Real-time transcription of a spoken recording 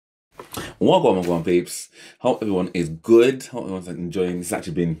Welcome, peeps. Hope everyone is good. Hope everyone's enjoying. It's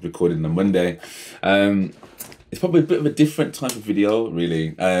actually been recorded on a Monday. Um, it's probably a bit of a different type of video,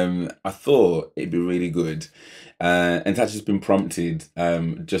 really. I thought it'd be really good, and it's actually just been prompted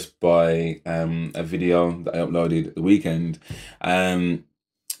just by a video that I uploaded at the weekend.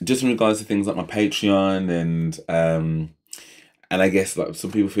 Just in regards to things like my Patreon and I guess like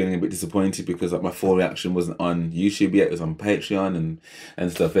some people feeling a bit disappointed because like my full reaction wasn't on YouTube yet; it was on Patreon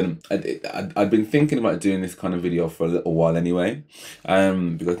and stuff. And I'd been thinking about doing this kind of video for a little while anyway,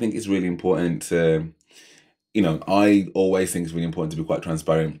 because I think it's really important to, I always think it's really important to be quite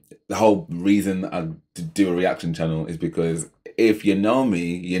transparent. The whole reason I do a reaction channel is because if you know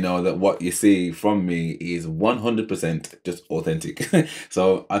me, you know that what you see from me is 100% just authentic.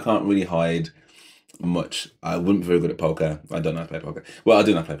 So I can't really hide much. I wouldn't be very good at poker. I don't know how to play poker. Well, I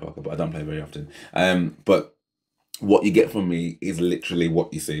do know how to play poker, but I don't play very often. But what you get from me is literally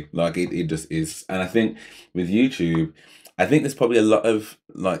what you see. Like it just is. And I think with YouTube, I think there's probably a lot of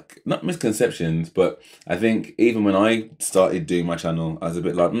like not misconceptions, but I think even when I started doing my channel, I was a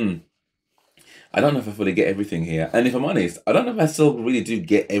bit like, I don't know if I fully get everything here. And if I'm honest, I don't know if I still really do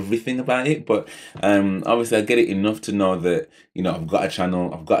get everything about it, but obviously I get it enough to know that, I've got a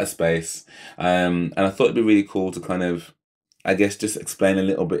channel, I've got a space. And I thought it'd be really cool to kind of, I guess, just explain a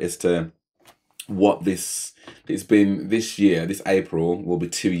little bit as to what it's been this year. This April will be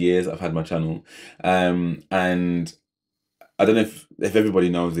 2 years I've had my channel. And I don't know if everybody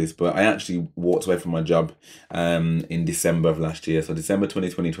knows this, but I actually walked away from my job in December of last year. So December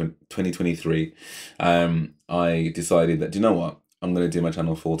 2023, I decided that, do you know what? I'm going to do my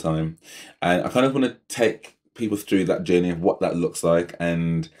channel full time. And I kind of want to take people through that journey of what that looks like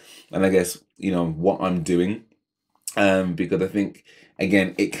and I guess, what I'm doing. Because I think,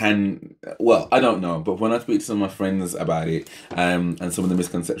 again, it can, well, I don't know, but when I speak to some of my friends about it, and some of the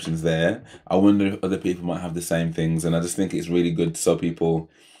misconceptions there, I wonder if other people might have the same things, and I just think it's really good so people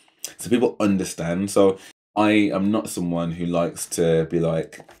understand. So I am not someone who likes to be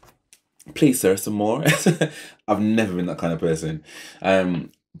like, please, sir, some more. I've never been that kind of person.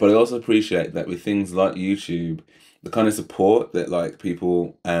 But I also appreciate that with things like YouTube, the kind of support that like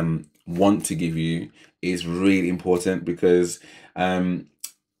people want to give you is really important because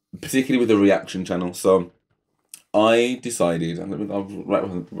particularly with the reaction channel. So I decided, and let me go right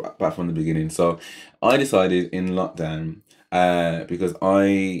back from the beginning. So I decided in lockdown, because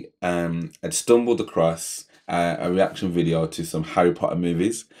I had stumbled across a reaction video to some Harry Potter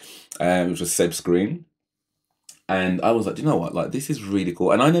movies, which was Seb Screen. And I was like, you know what? Like, this is really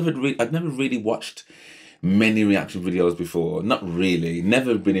cool. And I'd never really watched many reaction videos before. Not really.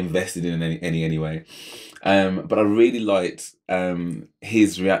 Never been invested in any anyway. But I really liked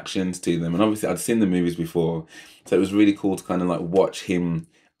his reactions to them. And obviously, I'd seen the movies before. So it was really cool to kind of like watch him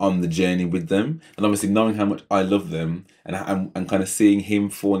on the journey with them. And obviously, knowing how much I love them and kind of seeing him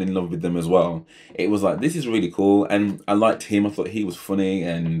fall in love with them as well. It was like, this is really cool. And I liked him. I thought he was funny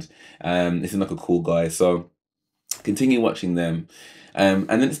and he seemed like a cool guy. So continue watching them. And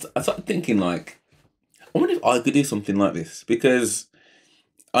then I started thinking like, I wonder if I could do something like this because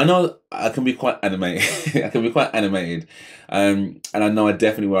I know I can be quite animated. I can be quite animated. And I know I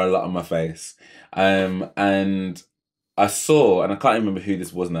definitely wear a lot on my face. And I saw, and I can't remember who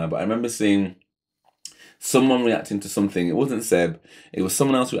this was now, but I remember seeing someone reacting to something. It wasn't Seb. It was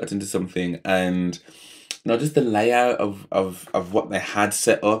someone else reacting to something. And, just the layout of what they had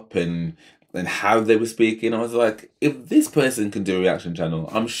set up and how they were speaking. I was like, if this person can do a reaction channel,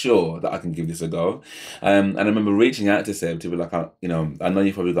 I'm sure that I can give this a go. And I remember reaching out to Seb to be like, I know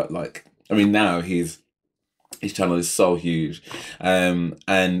you've probably got like, I mean, now his channel is so huge. And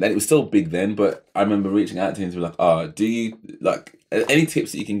it was still big then, but I remember reaching out to him to be like, do you like any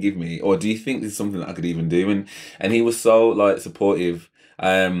tips that you can give me? Or do you think this is something that I could even do? And he was so like supportive.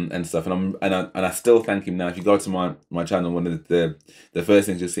 And stuff, and I still thank him now. If you go to my channel, one of the first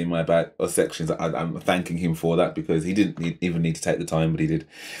things you'll see in my about or sections, I'm thanking him for that because he didn't even need to take the time, but he did.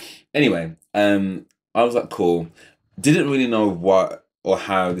 Anyway, I was like, cool. Didn't really know what or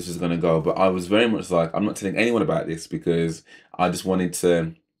how this was gonna go, but I was very much like, I'm not telling anyone about this because I just wanted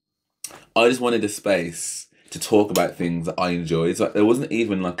a space to talk about things that I enjoy. So there wasn't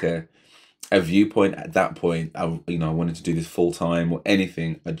even like a viewpoint at that point. I wanted to do this full time or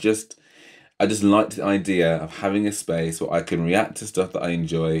anything. I just liked the idea of having a space where I can react to stuff that I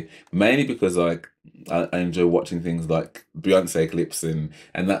enjoy, mainly because like I enjoy watching things like Beyonce clips and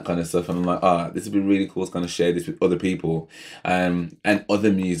that kind of stuff. And I'm like, this would be really cool to kind of share this with other people, and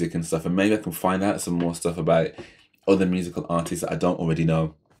other music and stuff. And maybe I can find out some more stuff about other musical artists that I don't already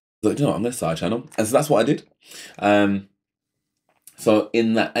know. So, I'm going to start a channel. And so that's what I did. So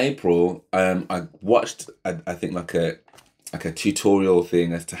in that April, I watched I think like a tutorial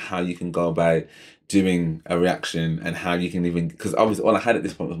thing as to how you can go about doing a reaction and how you can even, because obviously all I had at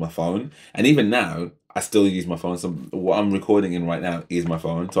this point was my phone, and even now I still use my phone. So what I'm recording in right now is my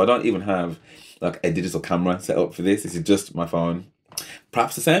phone. So I don't even have like a digital camera set up for this. This is just my phone.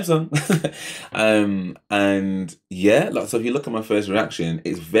 Perhaps the Samsung. And yeah, like so if you look at my first reaction,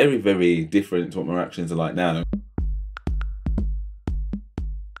 it's very, very different to what my reactions are like now.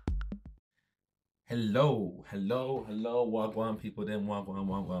 Hello, Wagwan people, then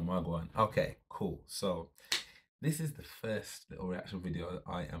Wagwan. Okay, cool. So this is the first little reaction video that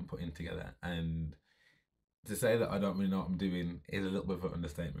I am putting together, and to say that I don't really know what I'm doing is a little bit of an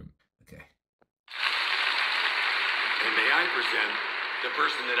understatement. Okay. And may I present the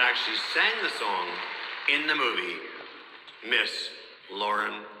person that actually sang the song in the movie, Miss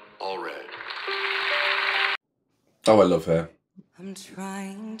Lauren Allred. Oh, I love her. I'm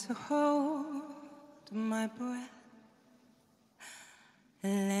trying to hold my breath,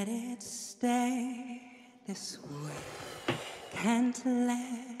 let it stay this way. Can't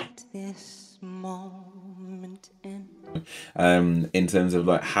let this moment end. In terms of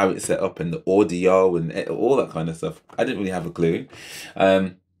like how it's set up and the audio and all that kind of stuff, I didn't really have a clue.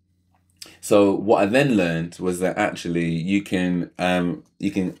 So what I then learned was that actually you can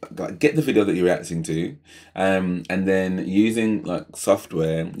like, get the video that you're reacting to, and then using like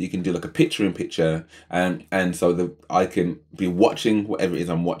software you can do like a picture in picture, and so that I can be watching whatever it is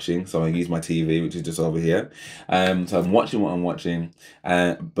I'm watching. So I use my TV, which is just over here. So I'm watching what I'm watching,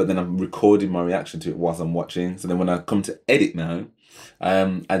 but then I'm recording my reaction to it whilst I'm watching. So then when I come to edit now,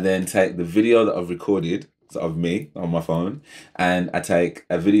 I then take the video that I've recorded, so of me on my phone, and I take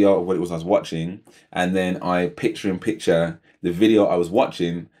a video of what it was I was watching, and then I picture in picture the video I was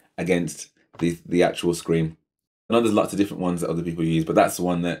watching against the actual screen. I know there's lots of different ones that other people use, but that's the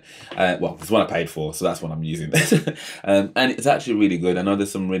one that, well, it's the one I paid for, so that's what I'm using. And it's actually really good. I know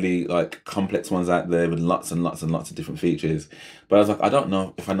there's some really like complex ones out there with lots and lots and lots of different features, but I was like, I don't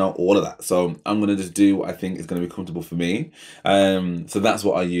know if I know all of that, so I'm gonna just do what I think is gonna be comfortable for me. So that's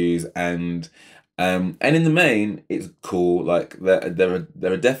what I use, and in the main, it's cool. Like there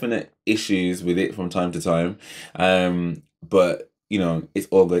are definite issues with it from time to time, but you know it's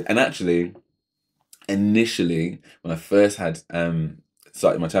all good. And actually, initially when I first had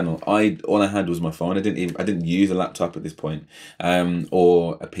started my channel, all I had was my phone. I didn't use a laptop at this point,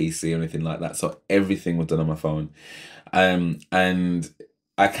 or a PC or anything like that. So everything was done on my phone, and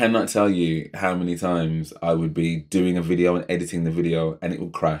I cannot tell you how many times I would be doing a video and editing the video and it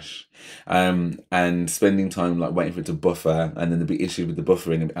would crash, and spending time like waiting for it to buffer, and then there'd be issues with the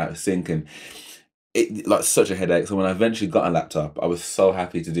buffering and out of sync, and it like such a headache. So when I eventually got a laptop, I was so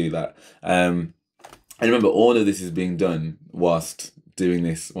happy to do that. I remember all of this is being done whilst doing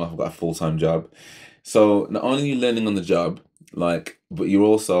this while I've got a full-time job. So not only are you learning on the job, like, but you're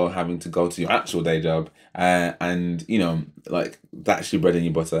also having to go to your actual day job, and you know, like that's your bread and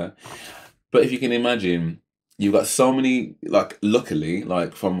your butter. But if you can imagine, you've got so many, like, luckily,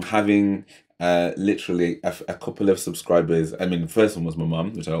 like from having literally a couple of subscribers. I mean, the first one was my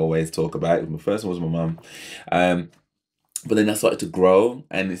mum, which I always talk about. My first one was my mum. But then that started to grow,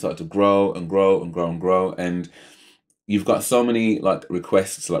 and it started to grow and grow and grow and grow, and you've got so many like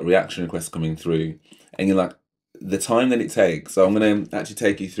requests, like reaction requests coming through, and you're like, the time that it takes. So I'm gonna actually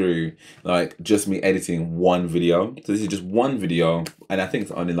take you through like just me editing one video. So this is just one video, and I think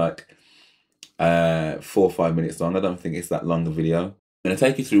it's only like 4 or 5 minutes long. I don't think it's that long a video. I'm gonna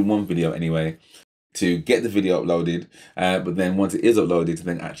take you through one video anyway to get the video uploaded, but then once it is uploaded to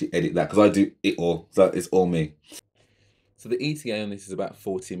then actually edit that, because I do it all, so it's all me. So the ETA on this is about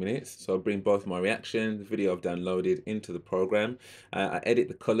 40 minutes. So I'll bring both my reaction, the video I've downloaded into the program. I edit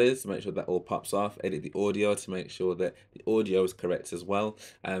the colors to make sure that all pops off, edit the audio to make sure that the audio is correct as well.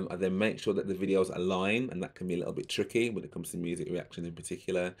 I then make sure that the videos align, and that can be a little bit tricky when it comes to music reactions in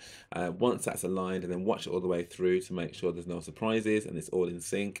particular. Once that's aligned, and then watch it all the way through to make sure there's no surprises and it's all in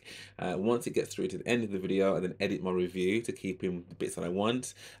sync. Once it gets through to the end of the video, I then edit my review to keep in the bits that I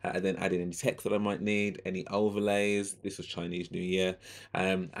want. I then add in any text that I might need, any overlays. This was Chinese New Year.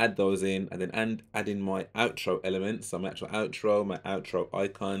 Add those in, and then add in my outro elements, so my actual outro, my outro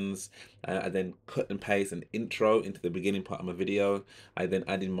icons. I then cut and paste an intro into the beginning part of my video. I then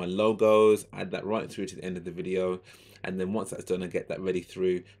add in my logos, add that right through to the end of the video. And then once that's done, I get that ready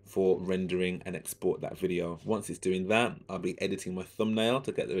through for rendering and export that video. Once it's doing that, I'll be editing my thumbnail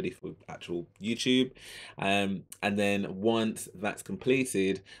to get that ready for actual YouTube. And then once that's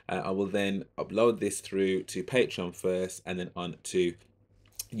completed, I will then upload this through to Patreon first, and then on to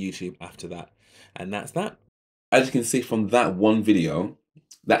YouTube after that. And that's that. as you can see from that one video,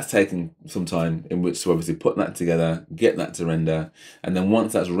 that's taken some time in which to obviously put that together, get that to render, and then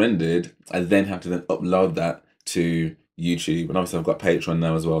once that's rendered, I then have to then upload that to YouTube. And obviously I've got Patreon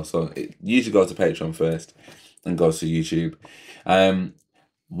now as well, so it usually goes to Patreon first and goes to YouTube.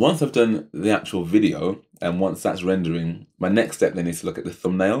 Once I've done the actual video and once that's rendering, my next step then is to look at the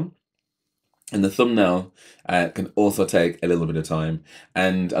thumbnail. And the thumbnail can also take a little bit of time,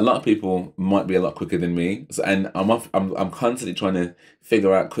 and a lot of people might be a lot quicker than me. So, and I'm constantly trying to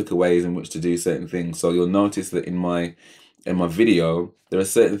figure out quicker ways in which to do certain things. So you'll notice that in my video, there are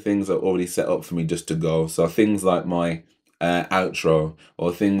certain things that are already set up for me just to go. So things like my outro,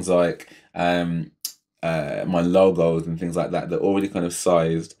 or things like my logos and things like that, they're already kind of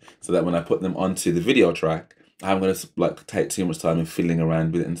sized so that when I put them onto the video track, I'm going to like take too much time in fiddling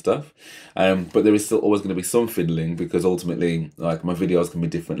around with it and stuff. But there is still always going to be some fiddling, because ultimately like my videos can be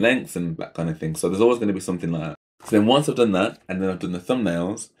different lengths and that kind of thing. So there's always going to be something like that. So then once I've done that, and then I've done the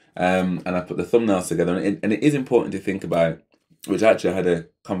thumbnails, and I put the thumbnails together, and it is important to think about, which actually I had a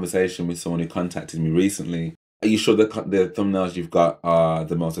conversation with someone who contacted me recently. Are you sure the thumbnails you've got are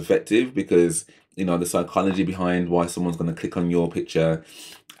the most effective? Because, you know, the psychology behind why someone's going to click on your picture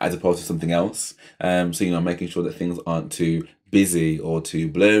as opposed to something else. So, you know, making sure that things aren't too busy or too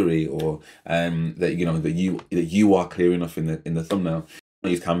blurry, or that, you know, that you are clear enough in the thumbnail. I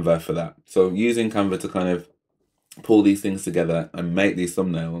use Canva for that. So using Canva to kind of pull these things together and make these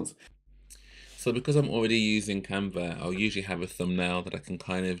thumbnails. So because I'm already using Canva, I'll usually have a thumbnail that I can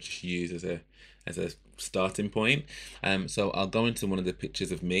kind of just use as a starting point. So I'll go into one of the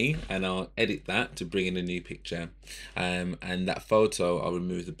pictures of me and I'll edit that to bring in a new picture. And that photo, I'll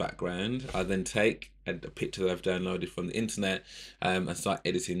remove the background. I'll then take a picture that I've downloaded from the internet and start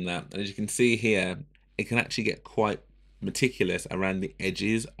editing that. And as you can see here, it can actually get quite meticulous around the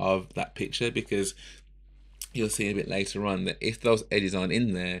edges of that picture, because you'll see a bit later on that if those edges aren't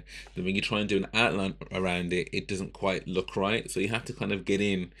in there, then when you try and do an outline around it, it doesn't quite look right. So you have to kind of get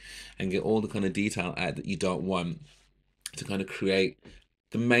in and get all the kind of detail out that you don't want to kind of create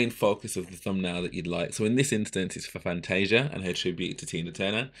the main focus of the thumbnail that you'd like. So in this instance, it's for Fantasia and her tribute to Tina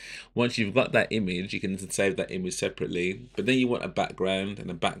Turner. Once you've got that image, you can save that image separately, but then you want a background,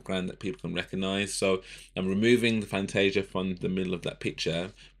 and a background that people can recognize. So I'm removing the Fantasia from the middle of that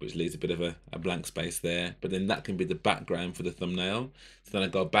picture, which leaves a bit of a blank space there, but then that can be the background for the thumbnail. So then I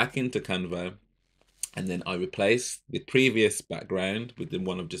go back into Canva, and then I replace the previous background with the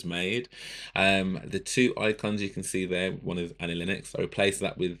one I've just made. The two icons you can see there, one is Annie Lennox. I replace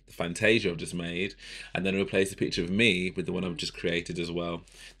that with the Fantasia I've just made, and then I replace the picture of me with the one I've just created as well.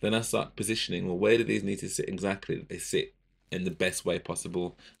 Then I start positioning, well, where do these need to sit exactly? They sit in the best way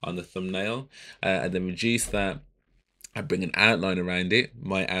possible on the thumbnail, and then reduce that. I bring an outline around it.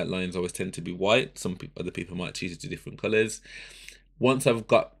 My outlines always tend to be white. Some other people might choose to do different colors. Once I've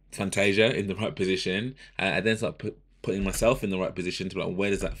got Fantasia in the right position, I then start putting myself in the right position to be like, where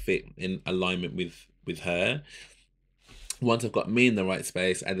does that fit in alignment with her? Once I've got me in the right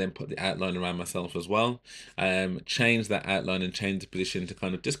space, I then put the outline around myself as well. Change that outline and change the position to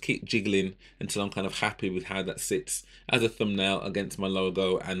kind of just keep jiggling until I'm kind of happy with how that sits as a thumbnail against my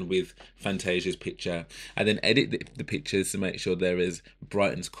logo and with Fantasia's picture. I then edit the pictures to make sure they're as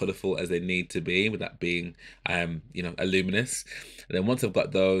bright and as colourful as they need to be, with that being, you know, luminous. And then once I've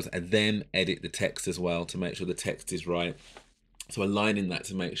got those, I then edit the text as well to make sure the text is right. So aligning that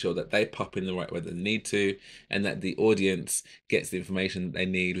to make sure that they pop in the right way that they need to, and that the audience gets the information that they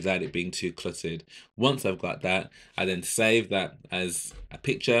need without it being too cluttered. Once I've got that, I then save that as a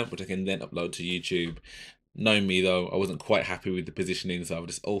picture, which I can then upload to YouTube. Knowing me though, I wasn't quite happy with the positioning, so I've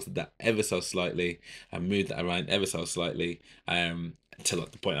just altered that ever so slightly and moved that around ever so slightly until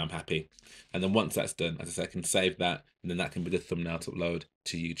at the point I'm happy. And then once that's done, as I said, I can save that, and then that can be the thumbnail to upload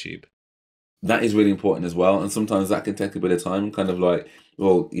to YouTube. That is really important as well, and sometimes that can take a bit of time, kind of like,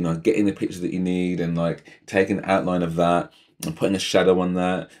 well, you know, getting the picture that you need and like taking the outline of that and putting a shadow on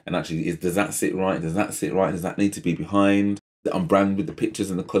that, and actually, does that sit right? Does that sit right? Does that need to be behind? I'm brand with the pictures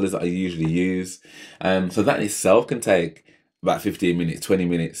and the colours that I usually use. So that itself can take about 15 minutes, 20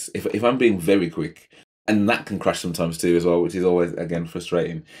 minutes, if I'm being very quick. And that can crash sometimes too as well, which is always, again,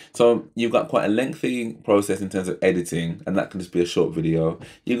 frustrating. So you've got quite a lengthy process in terms of editing, and that can just be a short video.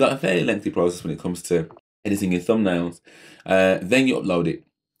 You've got a fairly lengthy process when it comes to editing your thumbnails. Then you upload it.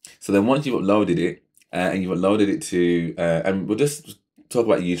 So then once you've uploaded it, and you've uploaded it to, and we'll just talk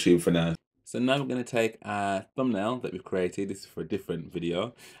about YouTube for now. So now we're going to take a thumbnail that we've created. This is for a different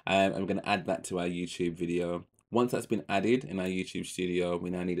video, and we're going to add that to our YouTube video. Once that's been added in our YouTube studio, we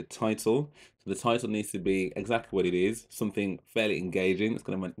now need a title. So the title needs to be exactly what it is, something fairly engaging. It's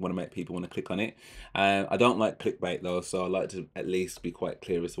going to want to make people want to click on it. I don't like clickbait though, so I like to at least be quite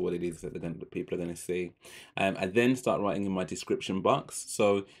clear as to what it is that people are going to see. I then start writing in my description box.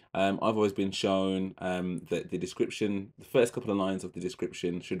 So I've always been shown that the description, the first couple of lines of the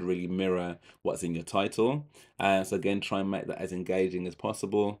description should really mirror what's in your title. So again, try and make that as engaging as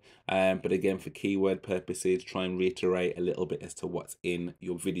possible. But again, for keyword purposes, try and reiterate a little bit as to what's in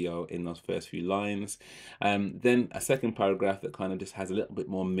your video in those first few lines. Then a second paragraph that kind of just has a little bit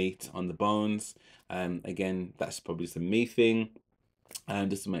more meat on the bones. Again, that's probably just a me thing.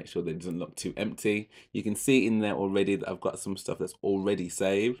 Just to make sure that it doesn't look too empty. You can see in there already that I've got some stuff that's already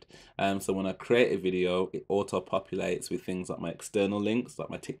saved. So when I create a video, it auto populates with things like my external links, like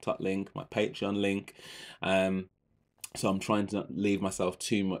my TikTok link, my Patreon link. So I'm trying to not leave myself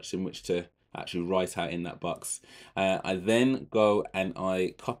too much in which to actually write out in that box. I then go and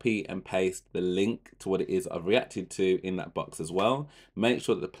I copy and paste the link to what it is I've reacted to in that box as well. Make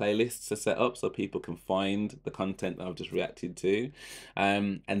sure that the playlists are set up so people can find the content that I've just reacted to.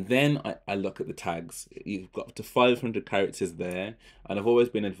 And then I look at the tags. You've got up to 500 characters there, and I've always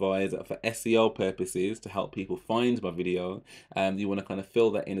been advised that for SEO purposes, to help people find my video, you want to kind of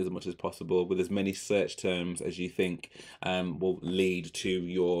fill that in as much as possible with as many search terms as you think will lead to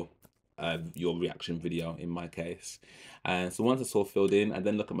your reaction video in my case. And so once it's all filled in, I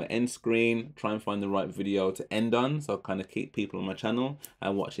then look at my end screen, try and find the right video to end on, so I'll kind of keep people on my channel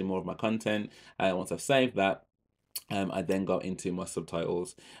and watching more of my content. Once I've saved that, I then go into my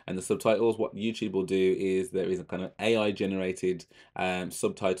subtitles, and the subtitles, what YouTube will do is there is a kind of AI generated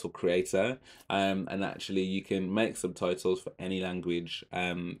subtitle creator, and actually you can make subtitles for any language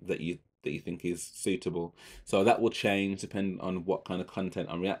that you think is suitable. So that will change depending on what kind of content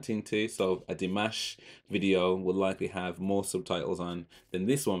I'm reacting to. So a Dimash video will likely have more subtitles on than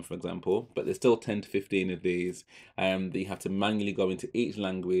this one, for example, but there's still 10 to 15 of these that you have to manually go into each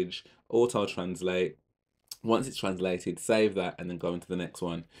language, auto translate. Once it's translated, save that and then go into the next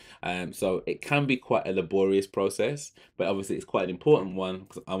one. So it can be quite a laborious process, but obviously it's quite an important one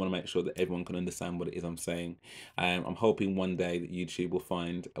because I want to make sure that everyone can understand what it is I'm saying. I'm hoping one day that YouTube will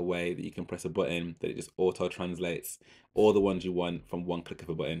find a way that you can press a button that it just auto translates all the ones you want from one click of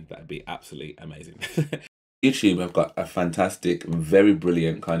a button. That'd be absolutely amazing. YouTube have got a fantastic, very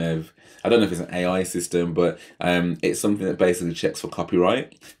brilliant kind of, I don't know if it's an AI system, but it's something that basically checks for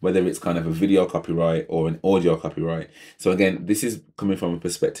copyright, whether it's kind of a video copyright or an audio copyright. So again, this is coming from a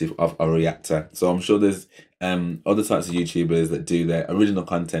perspective of a reactor. So I'm sure there's other types of YouTubers that do their original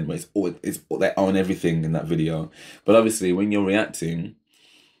content, but they own everything in that video. But obviously when you're reacting,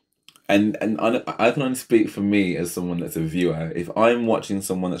 and I can only speak for me as someone that's a viewer. If I'm watching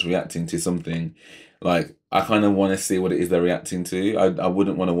someone that's reacting to something, like I kind of want to see what it is they're reacting to. I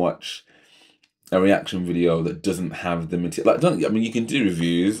wouldn't want to watch a reaction video that doesn't have the material. Like, I mean, you can do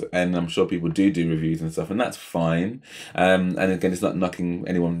reviews, and I'm sure people do reviews and stuff, and that's fine. And again, it's not knocking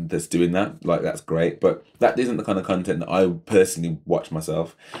anyone that's doing that. Like, that's great, but that isn't the kind of content that I personally watch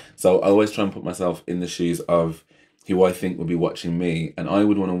myself. So I always try and put myself in the shoes of who I think would be watching me, and I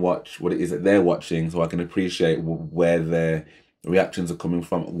would want to watch what it is that they're watching so I can appreciate where their reactions are coming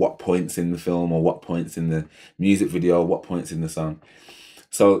from, at what points in the film or what points in the music video, what points in the song.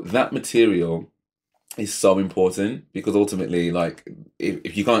 So that material is so important because ultimately, like,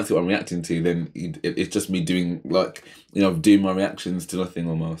 if you can't see what I'm reacting to, then it's just me doing, like, doing my reactions to nothing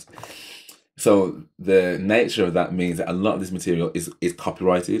almost. So the nature of that means that a lot of this material is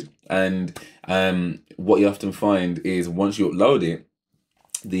copyrighted, and what you often find is once you upload it,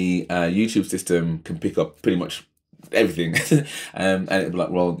 the YouTube system can pick up pretty much everything, and it'll be like,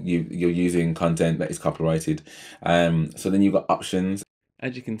 well, you're using content that is copyrighted. So then you've got options.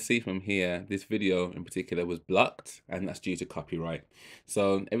 As you can see from here, this video in particular was blocked, and that's due to copyright.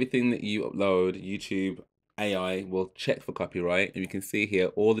 So everything that you upload, YouTube AI will check for copyright, and you can see here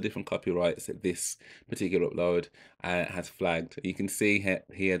all the different copyrights that this particular upload has flagged. You can see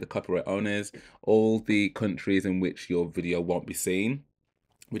here the copyright owners, all the countries in which your video won't be seen,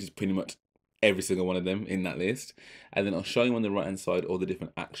 which is pretty much every single one of them in that list. And then I'll show you on the right hand side all the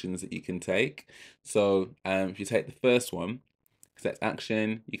different actions that you can take. So if you take the first one, select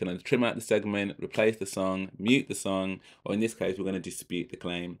action, you can either trim out the segment, replace the song, mute the song, or in this case, we're going to dispute the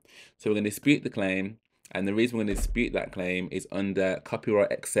claim. So we're going to dispute the claim, and the reason we're going to dispute that claim is under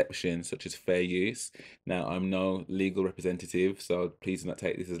copyright exceptions, such as fair use. Now, I'm no legal representative, so please do not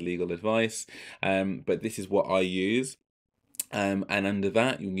take this as legal advice, but this is what I use. And under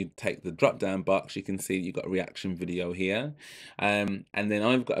that, you take the drop down box, you can see you've got a reaction video here. And then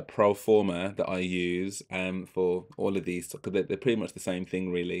I've got a pro forma that I use for all of these, because they're pretty much the same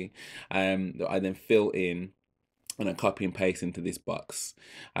thing really, that I then fill in and I copy and paste into this box.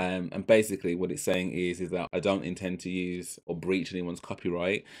 And basically what it's saying is that I don't intend to use or breach anyone's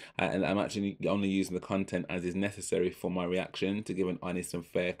copyright, and I'm actually only using the content as is necessary for my reaction to give an honest and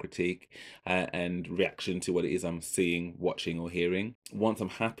fair critique and reaction to what it is I'm seeing, watching or hearing. Once I'm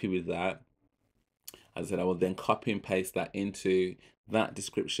happy with that, as I said, I will then copy and paste that into that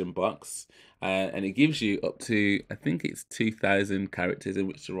description box, and it gives you up to, I think it's 2,000 characters in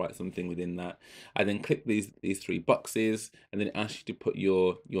which to write something within that. I then click these three boxes, and then it asks you to put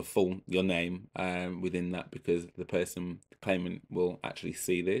your name within that, because the claimant will actually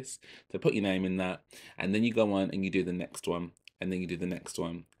see this. So put your name in that, and then you go on and you do the next one, and then you do the next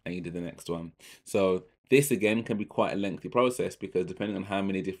one, and you do the next one. So this again can be quite a lengthy process, because depending on how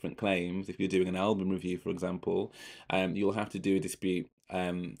many different claims, if you're doing an album review, for example, you'll have to do a dispute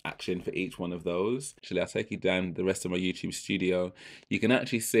action for each one of those. Actually, I'll take you down the rest of my YouTube studio. You can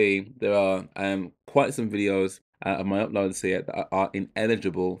actually see there are quite some videos of my uploads here that are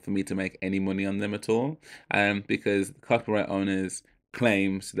ineligible for me to make any money on them at all, because the copyright owners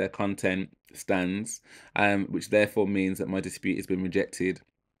claims their content stands, which therefore means that my dispute has been rejected.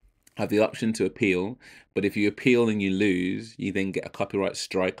 Have the option to appeal, but if you appeal and you lose, you then get a copyright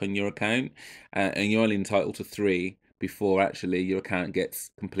strike on your account, and you're only entitled to 3 before actually your account gets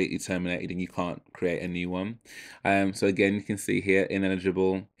completely terminated and you can't create a new one. So again, you can see here,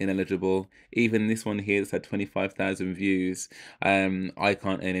 ineligible. Even this one here that's had 25,000 views, I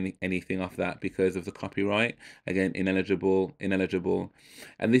can't earn anything off that because of the copyright. Again, ineligible.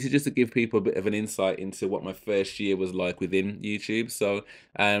 And this is just to give people a bit of an insight into what my first year was like within YouTube. So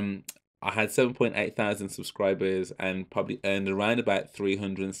I had 7.8 thousand subscribers and probably earned around about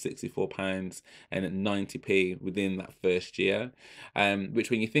 £364 and 90p within that first year,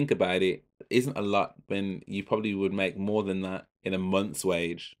 which, when you think about it, isn't a lot, when you probably would make more than that in a month's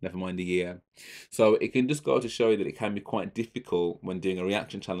wage, never mind a year. So it can just go to show you that it can be quite difficult when doing a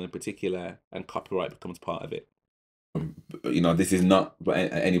reaction channel in particular, and copyright becomes part of it. You know, this is not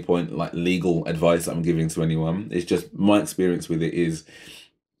at any point like legal advice I'm giving to anyone. It's just my experience with it is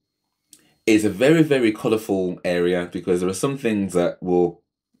it's a very, very colourful area, because there are some things that will,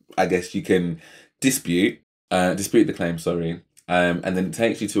 I guess you can dispute the claim, sorry. And then it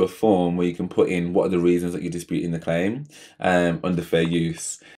takes you to a form where you can put in what are the reasons that you're disputing the claim under fair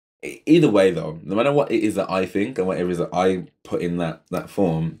use. Either way though, no matter what it is that I think and whatever it is that I put in that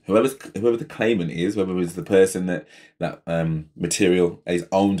form, whoever the claimant is, whether it's the person that material is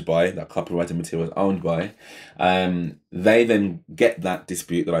owned by, that copyrighted material is owned by, they then get that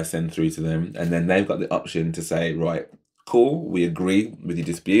dispute that I send through to them, and then they've got the option to say, right, cool, we agree with your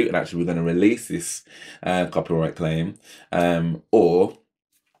dispute, and actually we're going to release this copyright claim, or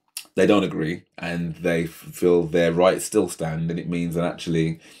they don't agree and they feel their rights still stand, and it means that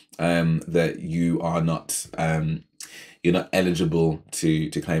actually that you are not you're not eligible to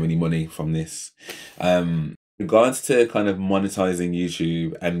claim any money from this. Regards to kind of monetizing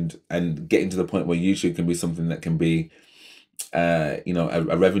YouTube and getting to the point where YouTube can be something that can be you know,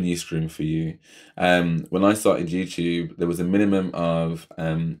 a revenue stream for you. When I started YouTube, there was a minimum of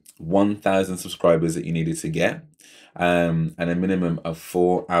 1,000 subscribers that you needed to get, and a minimum of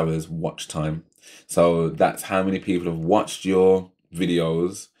 4 hours watch time. So that's how many people have watched your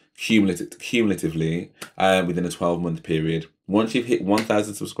videos cumulatively within a 12-month period. Once you've hit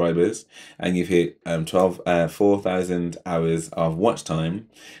 1,000 subscribers and you've hit 4,000 hours of watch time,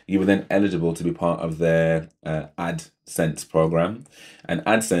 you are then eligible to be part of their AdSense program. And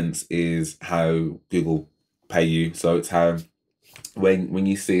AdSense is how Google pay you. So it's how, when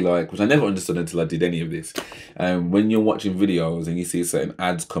you see, like, which I never understood until I did any of this, when you're watching videos and you see certain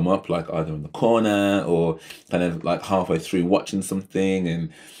ads come up, like either in the corner or kind of like halfway through watching something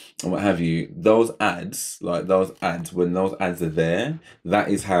and what have you, those ads, when those ads are there, that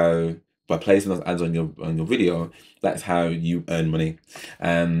is how, by placing those ads on your video, that's how you earn money.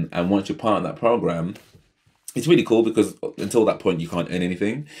 And once you're part of that program, it's really cool, because until that point you can't earn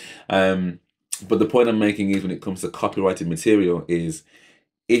anything. But the point I'm making is, when it comes to copyrighted material, is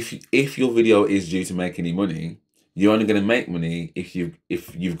if your video is due to make any money, you're only going to make money if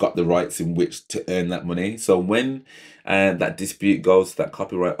you've got the rights in which to earn that money. So when that dispute goes to that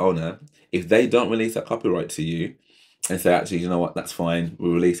copyright owner, if they don't release that copyright to you and say, actually, you know what, that's fine,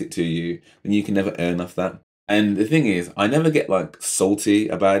 we'll release it to you, then you can never earn off that. And the thing is, I never get like salty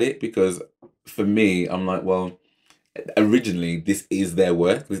about it, because for me, I'm like, well, originally this is their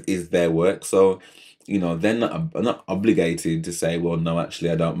work, so you know, they're not obligated to say, well, no, actually,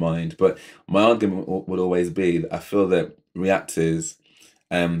 I don't mind. But my argument would always be that I feel that reactors,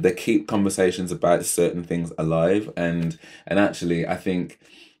 they keep conversations about certain things alive, and actually, I think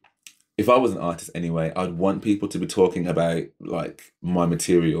if I was an artist anyway, I'd want people to be talking about like my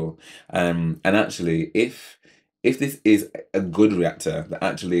material. And actually, if this is a good reactor that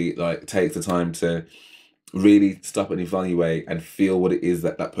actually like takes the time to really stop and evaluate and feel what it is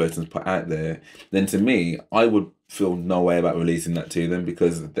that that person's put out there, then to me, I would feel no way about releasing that to them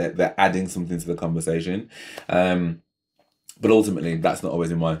because they're adding something to the conversation. But ultimately, that's not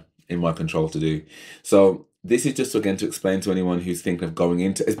always in my control to do. So this is just again to explain to anyone who's thinking of going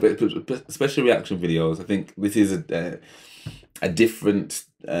into, especially reaction videos. I think this is a different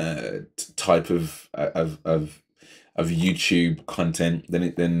type of YouTube content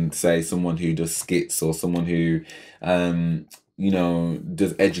than say someone who does skits or someone who you know,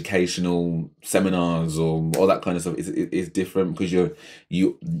 does educational seminars or all that kind of stuff. It's different because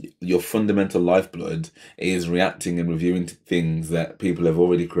your fundamental lifeblood is reacting and reviewing to things that people have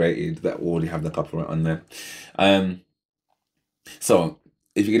already created that already have the copyright on there. So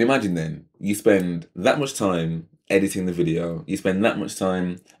if you can imagine, then you spend that much time editing the video, you spend that much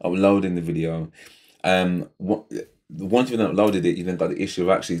time uploading the video. Once you've uploaded it, you've then got the issue of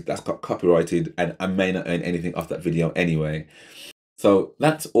actually that's got copyrighted and I may not earn anything off that video anyway. So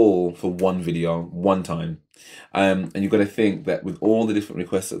that's all for one video, one time. And you've got to think that with all the different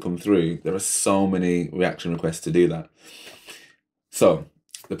requests that come through, there are so many reaction requests to do that. So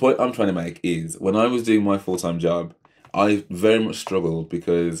the point I'm trying to make is when I was doing my full-time job, I very much struggled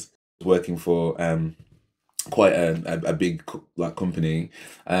because I was working for quite a big like company,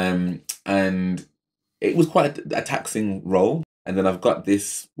 and it was quite a taxing role. And then I've got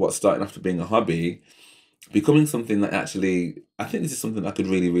this, what's starting off to being a hobby, becoming something that actually, I think this is something I could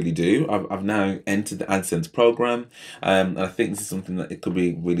really, really do. I've now entered the AdSense program, and I think this is something that it could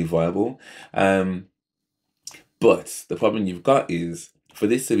be really viable. But the problem you've got is, for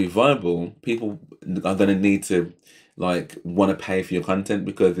this to be viable, people are going to need to like want to pay for your content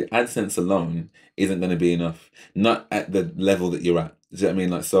because the AdSense alone isn't going to be enough. Not at the level that you're at. Do you know what I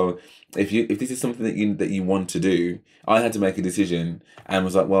mean? Like, so if this is something that you want to do, I had to make a decision and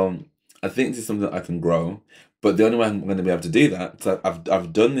was like, well, I think this is something that I can grow, but the only way I'm going to be able to do that, so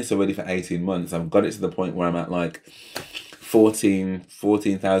I've done this already for 18 months. I've got it to the point where I'm at like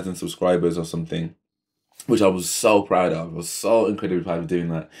 14,000 subscribers or something, which I was so proud of. I was so incredibly proud of doing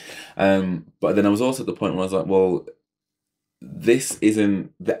that. But then I was also at the point where I was like, well, this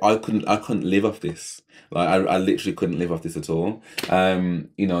isn't that I couldn't live off this. Like I literally couldn't live off this at all. You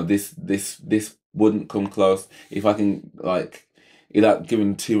know, this wouldn't come close if I can, like, without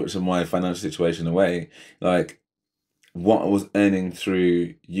giving too much of my financial situation away, like what I was earning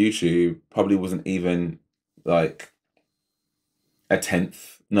through YouTube probably wasn't even like a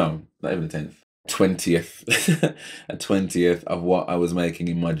tenth. No, not even a tenth. 20th, a 20th of what I was making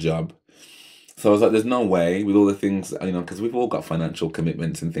in my job. So I was like, there's no way with all the things, you know, because we've all got financial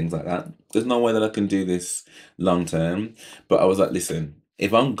commitments and things like that. There's no way that I can do this long term. But I was like, listen,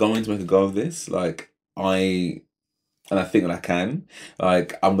 if I'm going to make a go of this, like and I think that I can,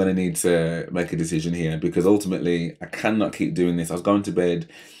 like, I'm going to need to make a decision here because ultimately I cannot keep doing this. I was going to bed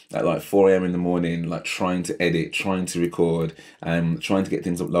at like 4 a.m. in the morning, like trying to edit, trying to record, trying to get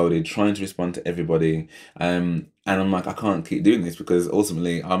things uploaded, trying to respond to everybody. And I'm like, I can't keep doing this because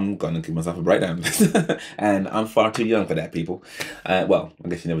ultimately I'm going to give myself a breakdown. And I'm far too young for that, people. Well, I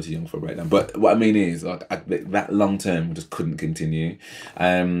guess you're never too young for a breakdown. But what I mean is, like, that long term just couldn't continue.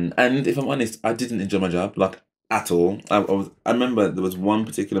 And if I'm honest, I didn't enjoy my job, like, at all. I remember there was one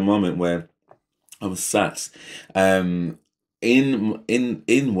particular moment where I was sat in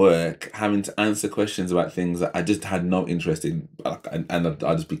work having to answer questions about things that I just had no interest in, and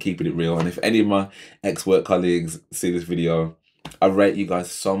I'll just be keeping it real. And if any of my ex-work colleagues see this video, I rate you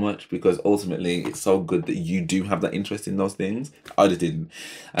guys so much because ultimately it's so good that you do have that interest in those things. I just didn't.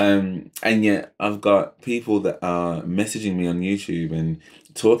 And yet I've got people that are messaging me on YouTube and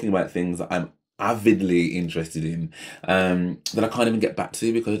talking about things that I'm avidly interested in, that I can't even get back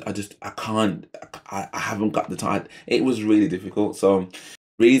to because I haven't got the time. It was really difficult. So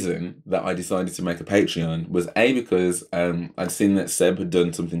reason that I decided to make a Patreon was because I'd seen that Seb had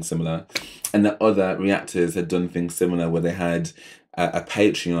done something similar and that other reactors had done things similar where they had a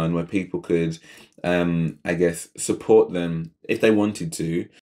Patreon where people could, I guess, support them if they wanted to.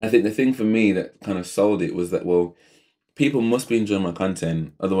 I think the thing for me that kind of sold it was that, well, people must be enjoying my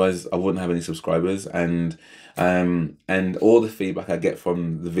content, otherwise I wouldn't have any subscribers, and all the feedback I get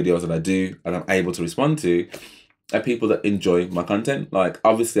from the videos that I do and I'm able to respond to, are people that enjoy my content. Like,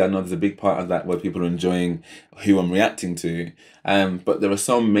 obviously, I know there's a big part of that where people are enjoying who I'm reacting to. But there are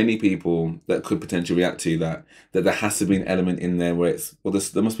so many people that could potentially react to that there has to be an element in there where it's, well,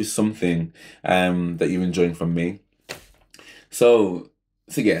 there must be something that you're enjoying from me. So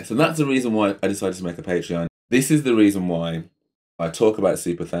yeah, so that's the reason why I decided to make a Patreon. This is the reason why I talk about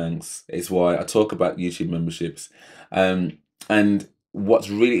super thanks. It's why I talk about YouTube memberships. And what's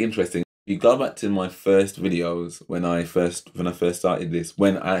really interesting, you go back to my first videos when I first started this,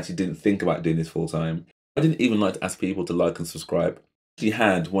 when I actually didn't think about doing this full time. I didn't even like to ask people to like and subscribe. She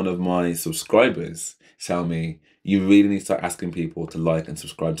had one of my subscribers tell me, you really need to start asking people to like and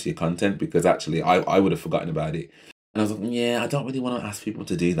subscribe to your content, because actually I would have forgotten about it. And I was like, yeah, I don't really want to ask people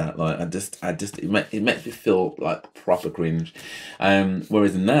to do that. Like, it makes me feel like proper cringe.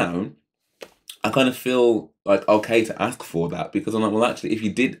 Whereas now, I kind of feel like okay to ask for that, because I'm like, well, actually, if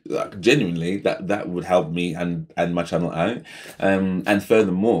you did, like, genuinely, that would help me and my channel out. And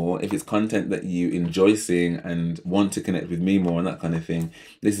furthermore, if it's content that you enjoy seeing and want to connect with me more and that kind of thing,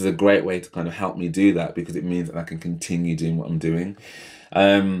 this is a great way to kind of help me do that, because it means that I can continue doing what I'm doing.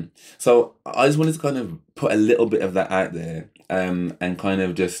 So I just wanted to kind of put a little bit of that out there, and kind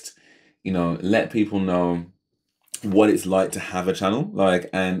of just, let people know what it's like to have a channel, like,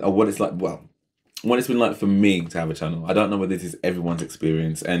 or what it's like, well, what it's been like for me to have a channel. I don't know whether this is everyone's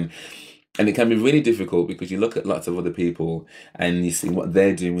experience, and it can be really difficult, because you look at lots of other people and you see what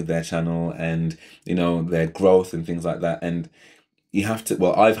they're doing with their channel and, their growth and things like that. And you have to,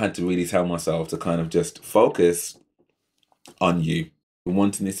 well, I've had to really tell myself to kind of just focus on you. You're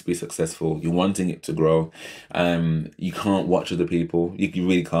wanting this to be successful. You're wanting it to grow. You can't watch other people. You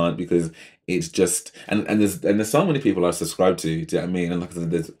really can't, because it's just, and there's so many people I subscribe to. Do you know what I mean? And like I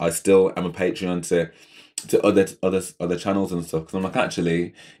said, I still am a Patreon to other channels and stuff. Because I'm like,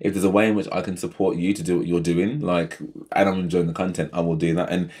 actually, if there's a way in which I can support you to do what you're doing, like, and I'm enjoying the content, I will do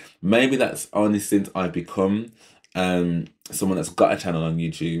that. And maybe that's only since I've become someone that's got a channel on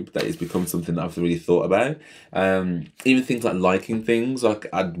YouTube that it's become something that I've really thought about. Even things like liking things, like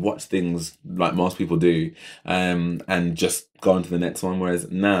I'd watch things like most people do, and just go on to the next one.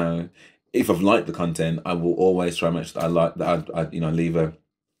 Whereas now, if I've liked the content, I will always try and make sure that I like that. I leave a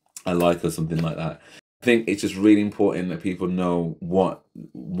like or something like that. I think it's just really important that people know what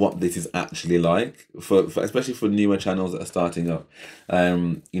this is actually like, for especially for newer channels that are starting up.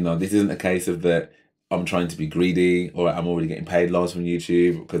 This isn't a case of that I'm trying to be greedy or I'm already getting paid loads from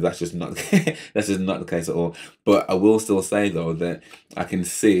YouTube, because that's just not that's just not the case at all. But I will still say though that I can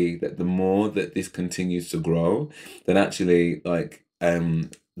see that the more that this continues to grow, then actually, like,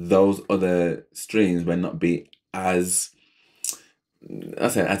 those other streams may not be as, I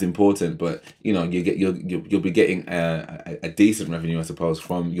say as important, but you'll be getting a decent revenue, I suppose,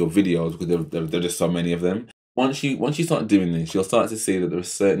 from your videos, because there are just so many of them. Once you start doing this, you'll start to see that there are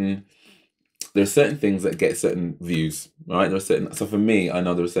certain things that get certain views, right? So for me, I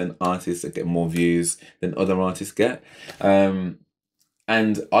know there are certain artists that get more views than other artists get.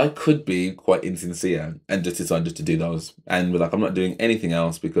 And I could be quite insincere and just decide just to do those and be like, I'm not doing anything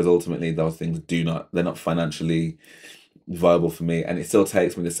else, because ultimately those things they're not financially viable for me, and it still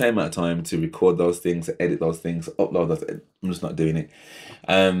takes me the same amount of time to record those things, to edit those things, to upload those. I'm just not doing it.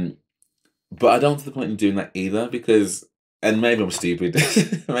 But I don't see the point in doing that either, because, and maybe I'm stupid,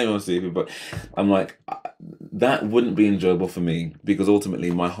 but I'm like, that wouldn't be enjoyable for me, because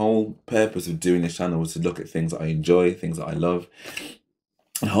ultimately my whole purpose of doing this channel was to look at things that I enjoy, things that I love,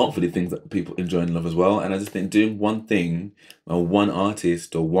 and hopefully things that people enjoy and love as well. And I just think doing one thing or one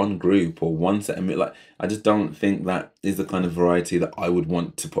artist or one group or one set of, like, I just don't think that is the kind of variety that I would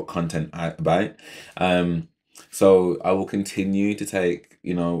want to put content out about. So I will continue to take,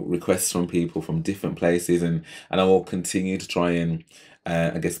 requests from people from different places, and I will continue to try and,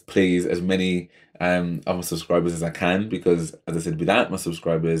 I guess, please as many of my subscribers as I can, because, as I said, without my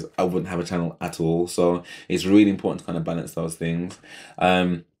subscribers, I wouldn't have a channel at all. So it's really important to kind of balance those things.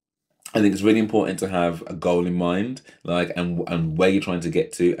 I think it's really important to have a goal in mind, like, and where you're trying to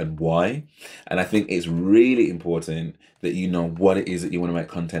get to and why. And I think it's really important that you know what it is that you want to make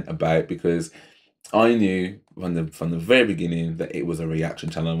content about, because I knew from the very beginning that it was a reaction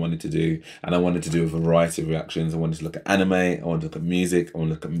channel I wanted to do, and I wanted to do a variety of reactions. I wanted to look at anime, I wanted to look at music, I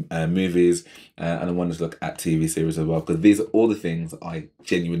wanted to look at movies, and I wanted to look at TV series as well, because these are all the things I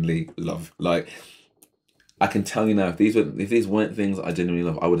genuinely love. Like, I can tell you now, if these weren't things I genuinely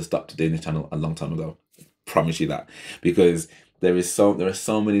love, I would have stopped doing this channel a long time ago. Promise you that, because there are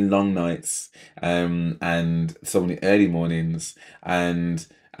so many long nights, and so many early mornings, and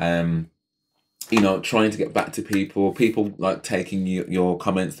you know, trying to get back to people like taking your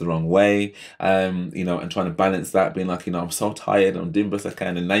comments the wrong way, you know, and trying to balance that, being like, you know, I'm so tired, I'm doing best I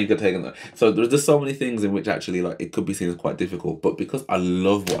can, and now you got taken. So there's just so many things in which actually like it could be seen as quite difficult, but because I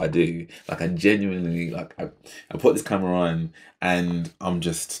love what I do, like I genuinely like I put this camera on and I'm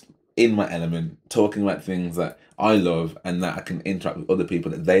just in my element, talking about things that I love and that I can interact with other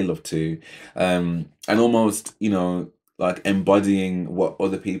people that they love too, and almost, you know, like embodying what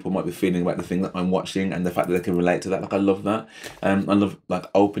other people might be feeling about the thing that I'm watching and the fact that they can relate to that. Like I love that. I love like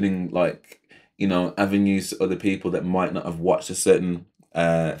opening like, you know, avenues to other people that might not have watched a certain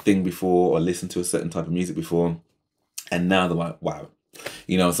thing before or listened to a certain type of music before, and now they're like, wow,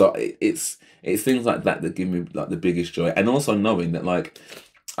 you know. So it's things like that that give me like the biggest joy, and also knowing that like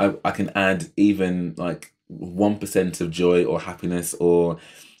I can add even like 1% of joy or happiness or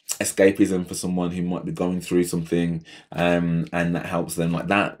escapism for someone who might be going through something, and that helps them, like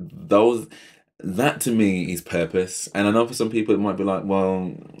that to me is purpose. And I know for some people it might be like,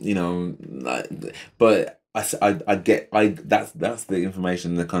 well, you know, like, but I get that's the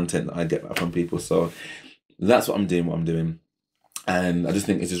information, the content that I get back from people. So that's what I'm doing. And I just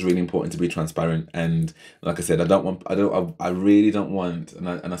think it's just really important to be transparent. And like I said, I really don't want,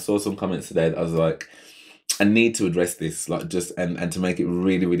 and I saw some comments today that I was like, I need to address this, like, just and to make it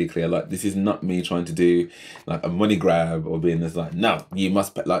really, really clear, like, this is not me trying to do like a money grab or being this like, no, you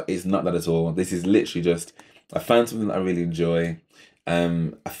must pay. Like, it's not that at all. This is literally just, I found something that I really enjoy.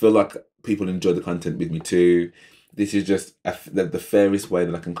 I feel like people enjoy the content with me too. This is just the fairest way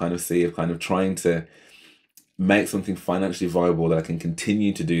that I can kind of see of kind of trying to make something financially viable, that I can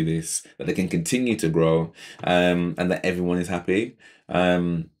continue to do this, that they can continue to grow, and that everyone is happy.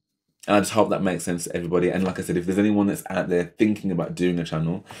 And I just hope that makes sense to everybody. And like I said, if there's anyone that's out there thinking about doing a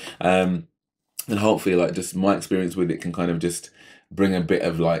channel, then hopefully like just my experience with it can kind of just bring a bit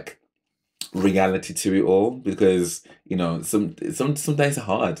of like reality to it all, because you know some days are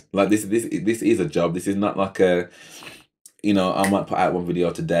hard. Like this is a job. This is not like a, you know, I might put out one video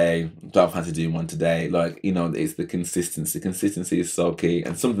today, don't fancy doing one today. Like, you know, it's the consistency. Consistency is so key,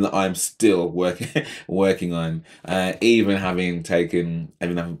 and something that I'm still working on, even having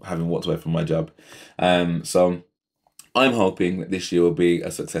walked away from my job. So I'm hoping that this year will be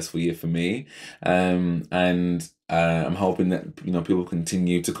a successful year for me, and I'm hoping that, you know, people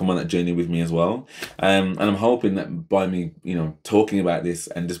continue to come on that journey with me as well, and I'm hoping that by me, you know, talking about this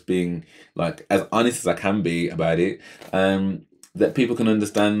and just being like as honest as I can be about it, that people can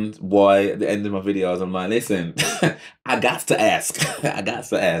understand why at the end of my videos I'm like, listen, I got to ask, I got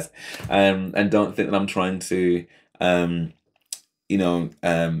to ask, and don't think that I'm trying to you know,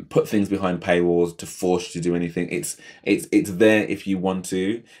 put things behind paywalls to force you to do anything. It's there if you want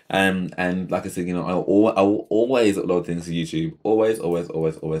to. And like I said, you know, I will always upload things to YouTube. Always.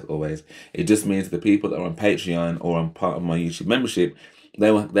 It just means the people that are on Patreon or on part of my YouTube membership,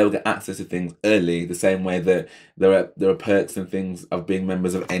 they will get access to things early, the same way that there are perks and things of being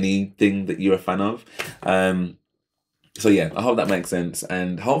members of anything that you're a fan of. So yeah, I hope that makes sense,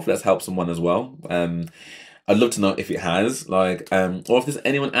 and hopefully that's helped someone as well. I'd love to know if it has, like, or if there's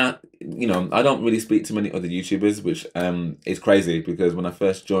anyone out, you know, I don't really speak to many other YouTubers, which is crazy, because when I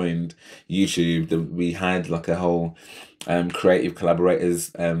first joined YouTube, we had like a whole creative collaborators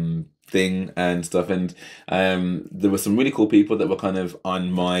thing and stuff, and there were some really cool people that were kind of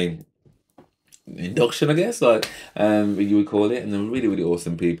on my induction, I guess, like you would call it, and they're really, really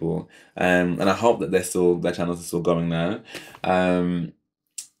awesome people, and I hope that their channels are still going now.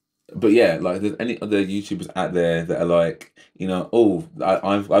 But yeah, like, if there's any other YouTubers out there that are like, you know, oh,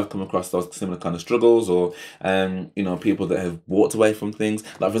 I've come across those similar kind of struggles, or you know, people that have walked away from things.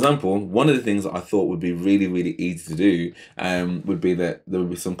 Like, for example, one of the things that I thought would be really, really easy to do would be that there would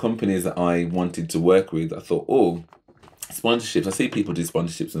be some companies that I wanted to work with. I thought, oh, sponsorships. I see people do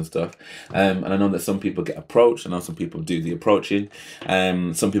sponsorships and stuff, and I know that some people get approached. I know some people do the approaching.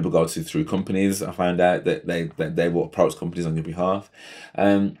 Some people go through companies. I found out that they will approach companies on your behalf.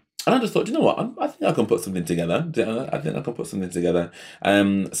 And I just thought, you know what, I think I can put something together.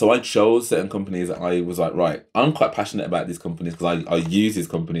 So I chose certain companies that I was like, right, I'm quite passionate about these companies because I use these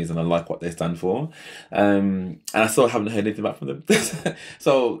companies and I like what they stand for. And I still haven't heard anything back from them.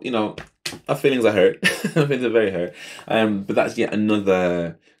 So, you know, my feelings are hurt. My feelings are very hurt. But that's yet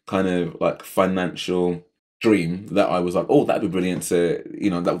another kind of like financial dream that I was like, oh, that'd be brilliant to, you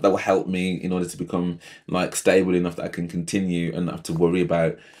know, that will help me in order to become like stable enough that I can continue and not have to worry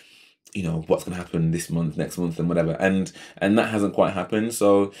about, you know, what's going to happen this month, next month, and whatever. And that hasn't quite happened.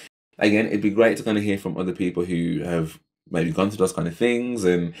 So again, it'd be great to kind of hear from other people who have maybe gone through those kind of things,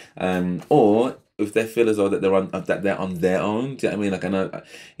 and or if they feel as though that they're on their own. Do you know what I mean? Like, I know,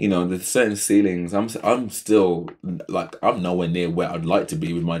 you know, there's certain ceilings. I'm still like, I'm nowhere near where I'd like to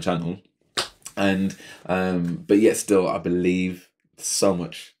be with my channel, and but yet still I believe so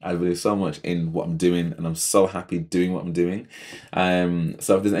much. I believe so much in what I'm doing, and I'm so happy doing what I'm doing.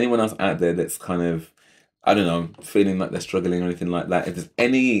 So if there's anyone else out there that's kind of, I don't know, feeling like they're struggling or anything like that, if there's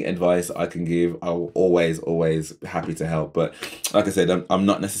any advice I can give, I'll always happy to help. But like I said, I'm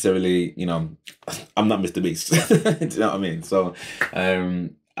not necessarily, you know, I'm not Mr. Beast. Do you know what I mean? So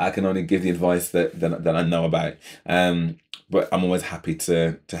I can only give the advice that I know about. But I'm always happy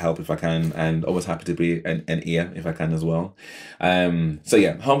to help if I can, and always happy to be an ear if I can as well. So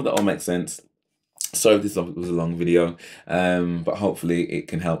yeah, hope that all makes sense. Sorry if this was a long video, but hopefully it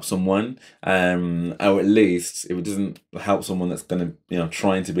can help someone, or at least if it doesn't help someone that's gonna, you know,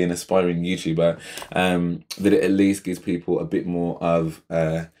 trying to be an aspiring YouTuber, that it at least gives people a bit more of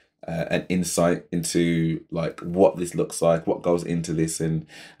an insight into like what this looks like, what goes into this, and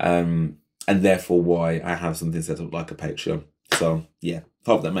therefore why I have something set up like a Patreon. So yeah,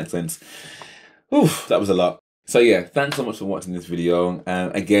 hope that makes sense. Oof, that was a lot. So yeah, thanks so much for watching this video.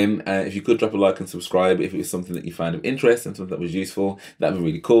 Again, if you could drop a like and subscribe if it was something that you found of interest and something that was useful, that'd be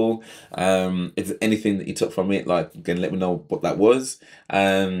really cool. If there's anything that you took from it, like, again, let me know what that was.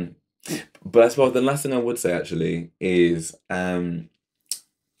 But I suppose the last thing I would say actually is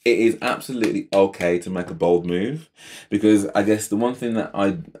it is absolutely okay to make a bold move, because I guess the one thing that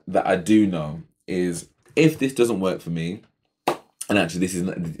I do know is if this doesn't work for me, and actually this is,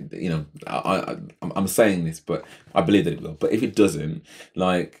 you know, I'm saying this, but I believe that it will. But if it doesn't,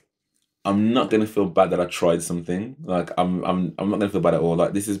 like, I'm not gonna feel bad that I tried something. Like, I'm not gonna feel bad at all.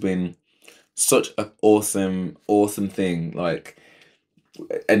 Like, this has been such an awesome thing. Like,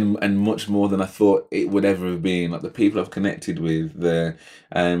 and much more than I thought it would ever have been. Like, the people I've connected with, the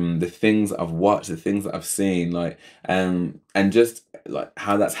things I've watched, the things that I've seen, like, and just like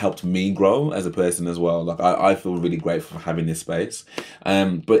how that's helped me grow as a person as well. Like, I feel really grateful for having this space.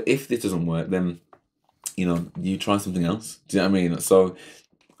 But if this doesn't work, then, you know, you try something else. Do you know what I mean? So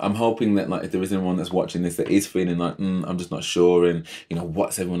I'm hoping that, like, if there is anyone that's watching this that is feeling like, I'm just not sure, and, you know,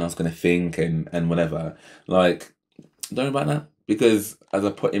 what's everyone else gonna think, and whatever, like, don't worry about that. Because as I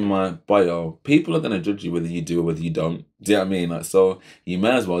put in my bio, people are going to judge you whether you do or whether you don't. Do you know what I mean? Like, so you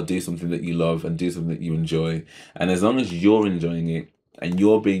may as well do something that you love and do something that you enjoy. And as long as you're enjoying it and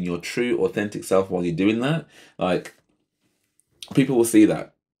you're being your true, authentic self while you're doing that, like, people will see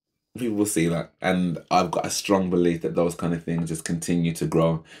that. People will see that. And I've got a strong belief that those kind of things just continue to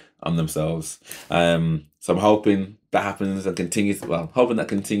grow on themselves. So I'm hoping that happens and continues. Well, hoping that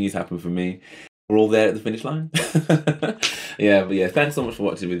continues to happen for me. We're all there at the finish line. Yeah, but yeah, thanks so much for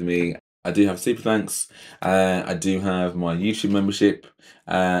watching with me. I do have super thanks. I do have my YouTube membership,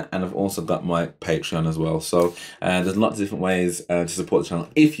 and I've also got my Patreon as well. So there's lots of different ways to support the channel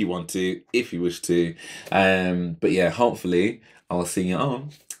if you want to, if you wish to. But yeah, hopefully I'll see you on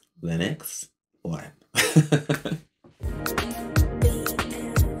the next one.